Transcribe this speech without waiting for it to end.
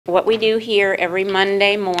What we do here every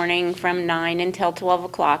Monday morning from 9 until 12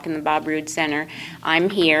 o'clock in the Bob Ruud Center, I'm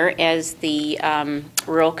here as the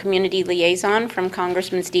Rural Community Liaison from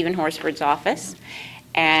Congressman Stephen Horsford's office,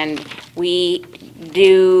 and we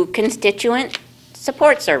do constituent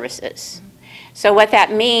support services. So what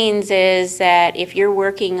that means is that if you're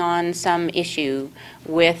working on some issue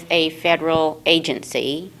with a federal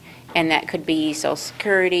agency, and that could be Social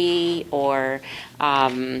Security or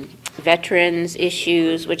veterans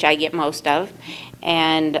issues, which I get most of,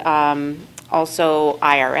 and also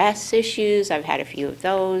IRS issues. I've had a few of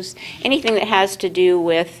those. Anything that has to do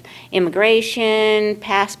with immigration,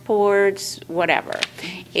 passports, whatever.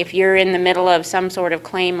 If you're in the middle of some sort of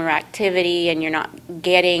claim or activity and you're not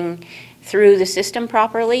getting through the system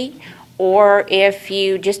properly, or if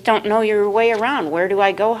you just don't know your way around, where do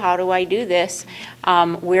I go, how do I do this,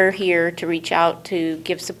 we're here to reach out to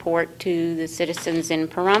give support to the citizens in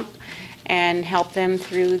Pahrump and help them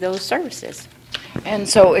through those services. And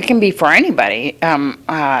so it can be for anybody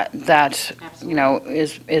that you know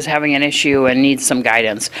is having an issue and needs some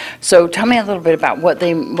guidance. So tell me a little bit about what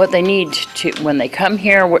they need to when they come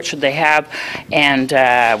here. What should they have, and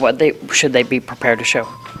should they be prepared to show?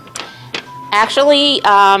 Actually,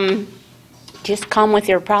 just come with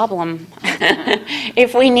your problem.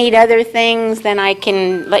 If we need other things, then I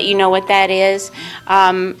can let you know what that is.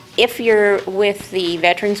 If you're with the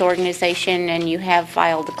Veterans Organization and you have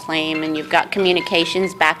filed a claim and you've got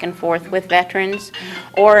communications back and forth with veterans,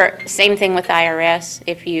 or same thing with IRS,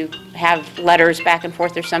 if you have letters back and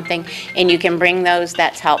forth or something, and you can bring those,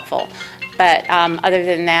 that's helpful. But other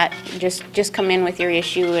than that, just come in with your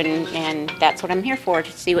issue, and that's what I'm here for,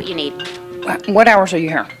 to see what you need. What hours are you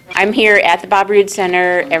here? I'm here at the Bob Ruud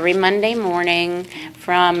Center every Monday morning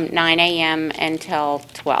from 9 a.m. until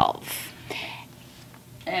 12.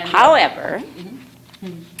 However,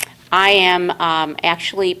 I am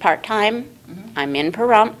actually part-time. I'm in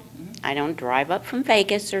Pahrump. I don't drive up from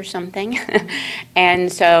Vegas or something.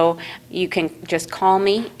 And so you can just call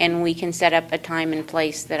me and we can set up a time and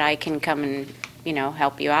place that I can come and, you know,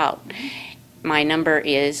 help you out. My number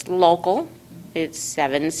is local. It's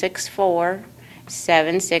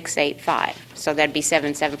 764-7685. So that'd be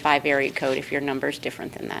 775 area code if your number's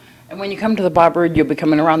different than that. And when you come to the Bob Ruud, you'll be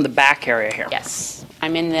coming around the back area here. Yes.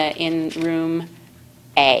 I'm in room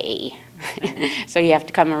A. So you have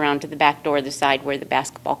to come around to the back door, the side where the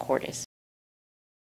basketball court is.